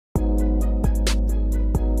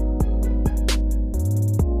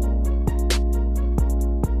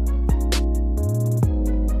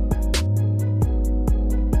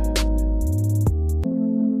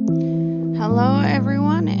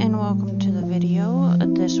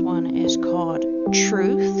one is called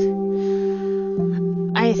Truth.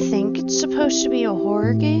 I think it's supposed to be a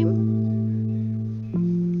horror game.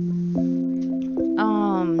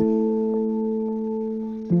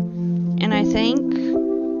 And I think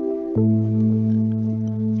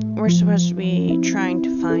we're supposed to be trying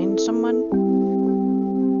to find someone.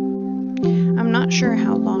 I'm not sure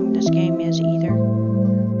how long this game is either,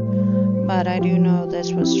 but I do know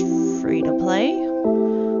this was free to play,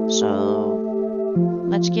 so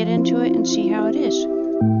let's get into it and see how it is.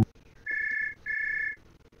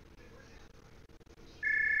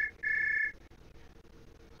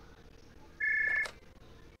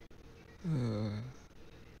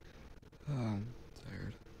 I'm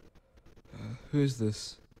tired. Who is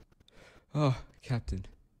this? Oh, Captain.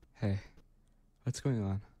 Hey, what's going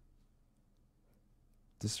on?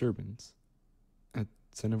 Disturbance? At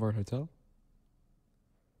Centervard Hotel?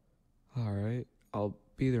 Alright, I'll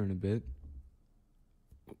be there in a bit.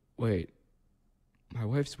 Wait, my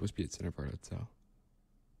wife's supposed to be at Centervard Hotel.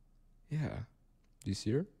 Yeah, do you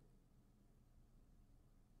see her?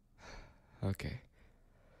 Okay.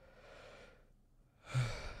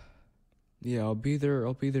 Yeah, I'll be there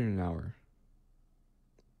in an hour.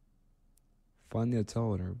 Find the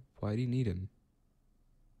hotel owner. Why do you need him?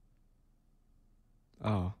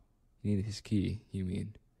 Oh, you need his key, you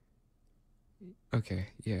mean? Okay,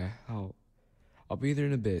 yeah, I'll be there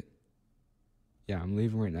in a bit. Yeah, I'm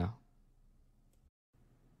leaving right now.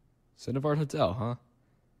 Centervard Hotel, huh?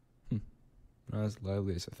 Not as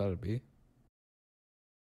lively as I thought it'd be.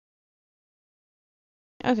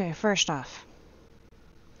 Okay, first off,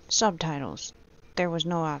 subtitles. There was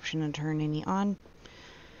no option to turn any on.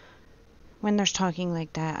 When there's talking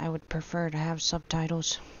like that, I would prefer to have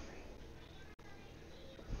subtitles.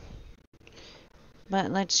 But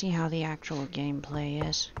let's see how the actual gameplay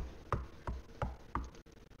is.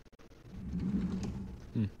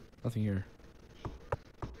 Nothing here.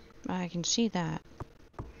 I can see that.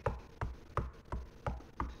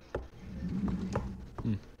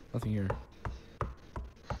 Nothing here.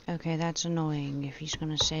 Okay, that's annoying if he's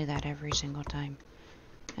gonna say that every single time.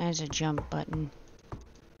 There's a jump button.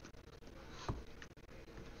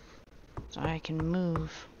 So I can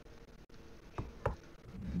move.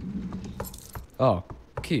 Oh,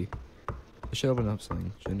 key. It should open up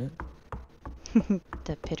something, shouldn't it?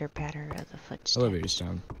 The pitter-patter of the footsteps. Elevator's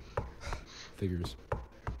down. Figures.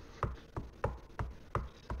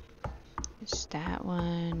 It's that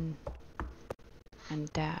one. And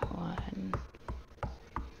that one.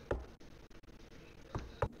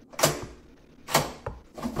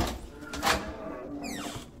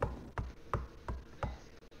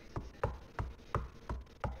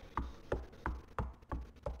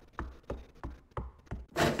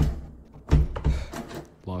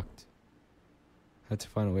 Locked. Had to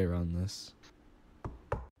find a way around this.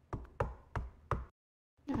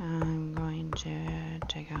 I'm going to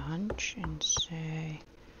take a hunch and say...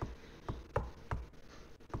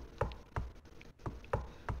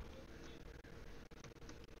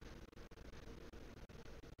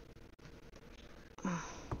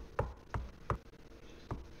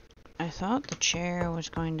 I thought the chair was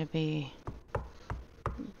going to be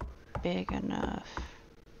big enough.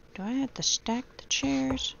 Do I have to stack the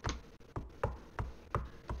chairs?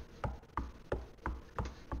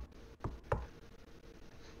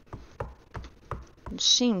 It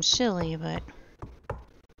seems silly, but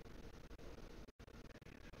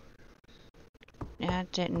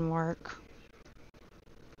that didn't work.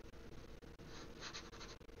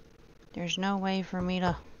 There's no way for me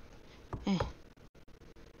to...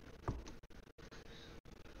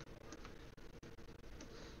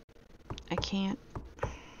 I can't.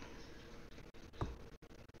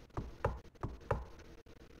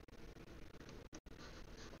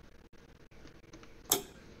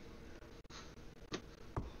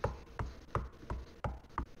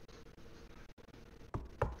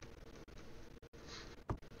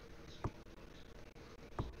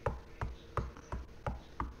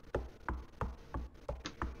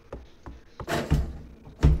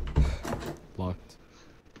 Locked.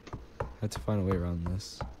 Had to find a way around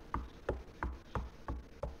this.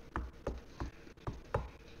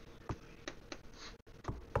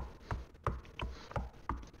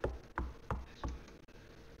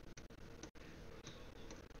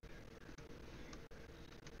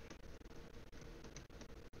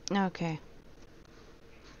 Okay.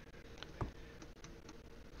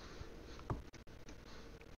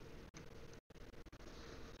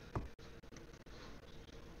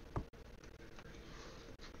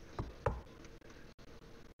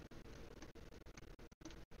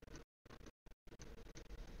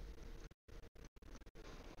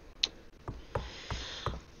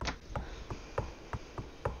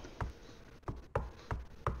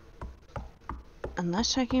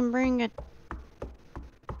 Unless I can bring a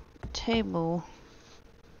table.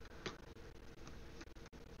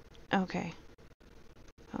 Okay.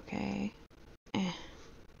 Okay.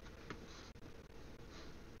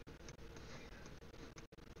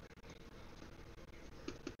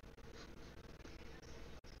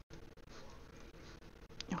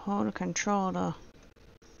 Hold control to...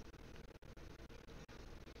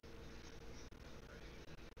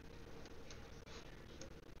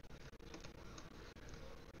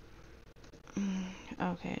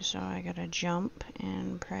 Okay, so I gotta jump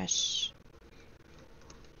and press...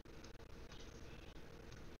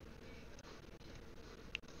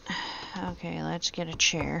 Okay, let's get a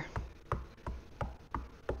chair.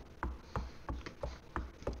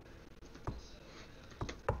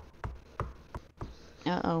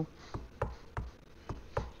 Uh-oh.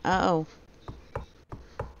 Uh-oh.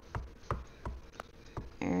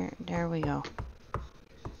 There we go.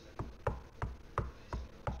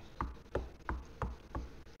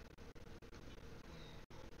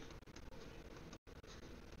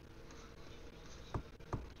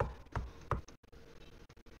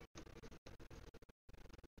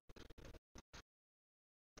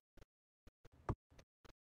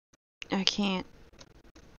 I can't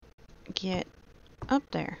get up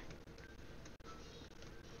there.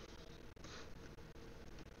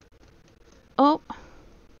 Oh!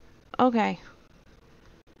 Okay.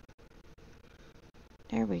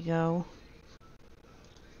 There we go.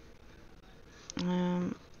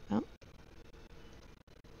 Oh.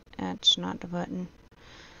 That's not the button.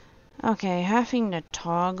 Okay, having to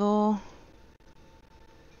toggle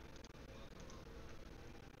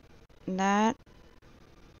that.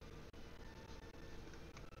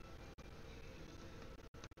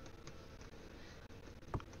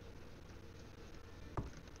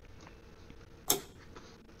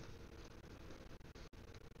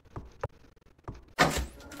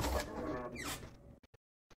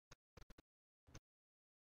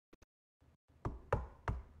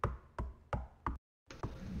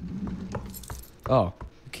 Oh,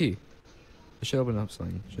 the key. It should open up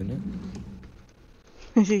something, shouldn't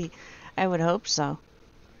it? I would hope so.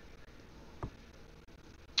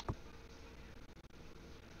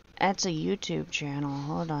 That's a YouTube channel.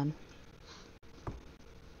 Hold on.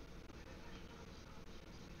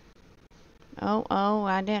 Oh,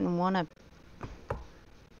 I didn't want to...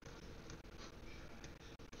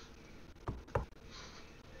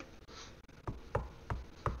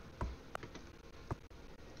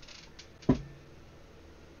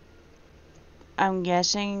 I'm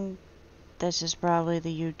guessing this is probably the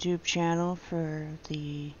YouTube channel for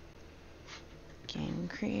the game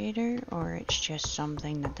creator, or it's just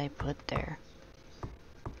something that they put there.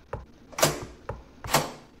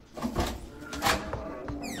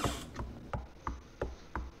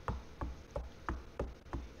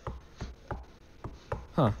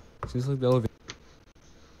 Huh. Seems like the elevator.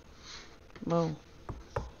 Whoa.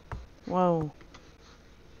 Whoa.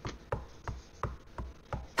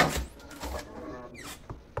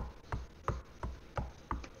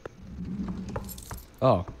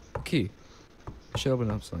 Oh, the key. It should open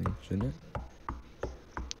up something, shouldn't it?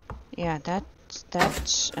 Yeah,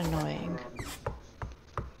 that's annoying.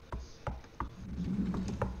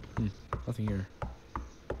 Nothing here.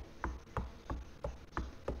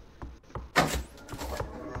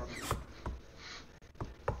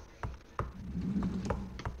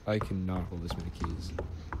 I cannot hold this many keys.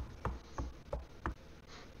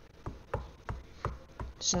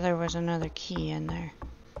 So there was another key in there.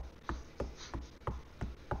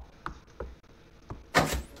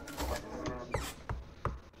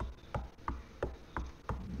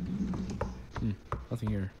 Nothing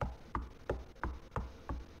here.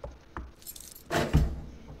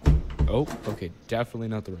 Oh, okay, definitely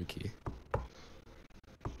not the right key.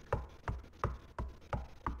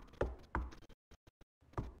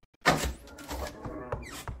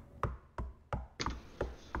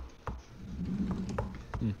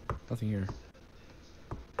 Nothing here.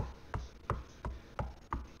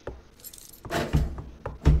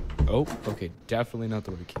 Oh, okay, definitely not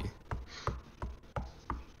the right key.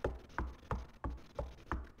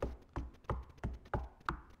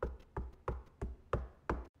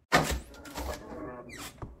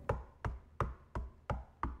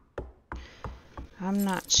 I'm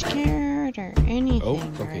not scared or anything Oh,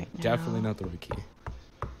 okay, right now. definitely not the right key.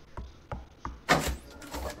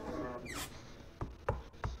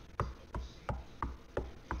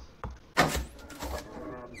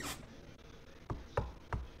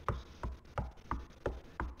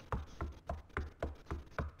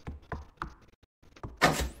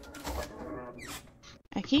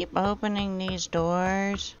 I keep opening these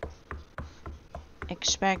doors.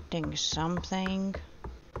 expecting something.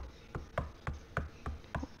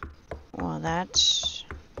 Well, that's...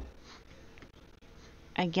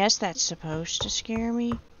 I guess that's supposed to scare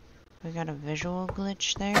me. We got a visual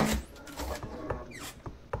glitch there.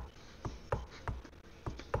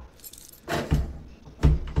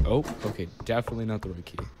 Oh, okay, definitely not the right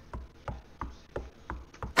key.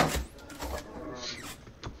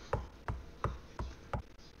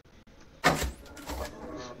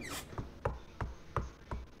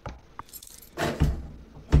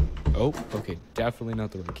 Oh, okay, definitely not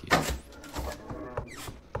the right key.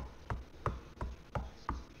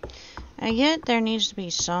 I get there needs to be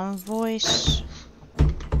some voice.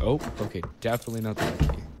 Oh, okay, definitely not the right key.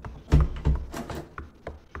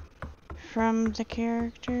 From the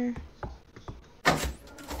character.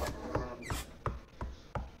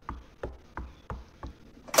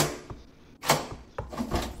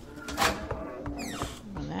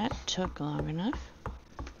 Well, that took long enough.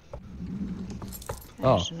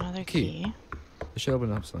 There's another key. It should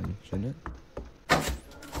open up something, shouldn't it?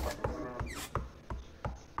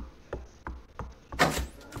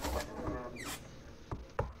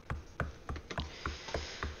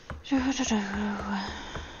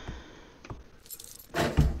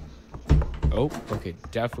 Oh, okay,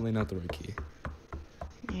 definitely not the right key.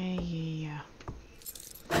 Yeah.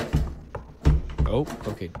 Oh,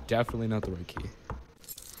 okay, definitely not the right key.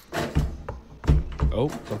 Oh,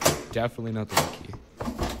 okay, definitely not the right key.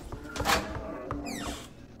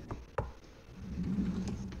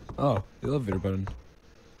 Oh, the elevator button.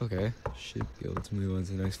 Okay, should be able to move on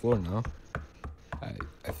to the next floor now.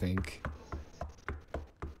 I think.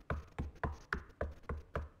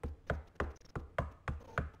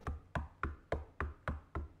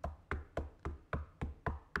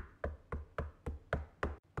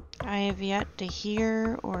 I have yet to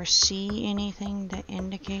hear or see anything that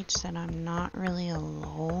indicates that I'm not really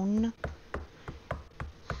alone.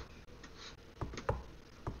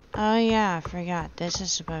 Oh yeah, I forgot. This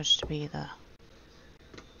is supposed to be the...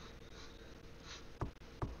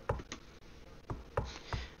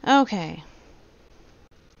 Okay.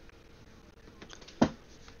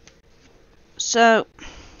 So,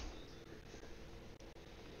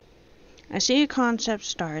 I see a concept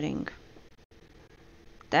starting.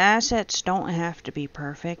 The assets don't have to be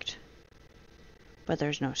perfect, but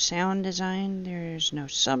there's no sound design, there's no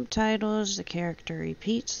subtitles, the character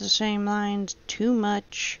repeats the same lines too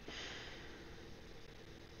much.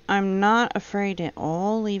 I'm not afraid at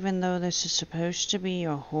all, even though this is supposed to be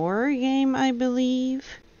a horror game, I believe.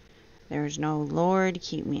 There's no lore to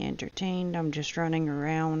keep me entertained. I'm just running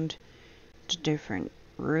around to different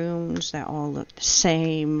rooms that all look the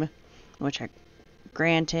same, which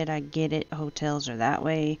granted, I get it, hotels are that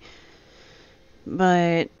way,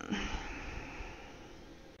 but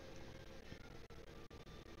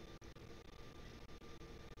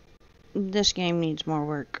this game needs more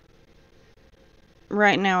work.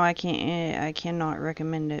 Right now, I cannot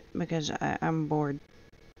recommend it because I'm bored.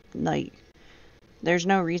 Like, there's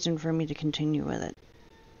no reason for me to continue with it.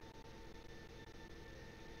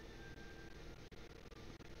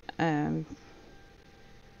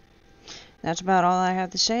 That's about all I have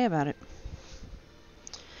to say about it.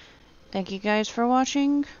 Thank you guys for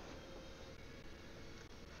watching.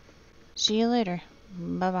 See you later.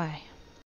 Bye-bye.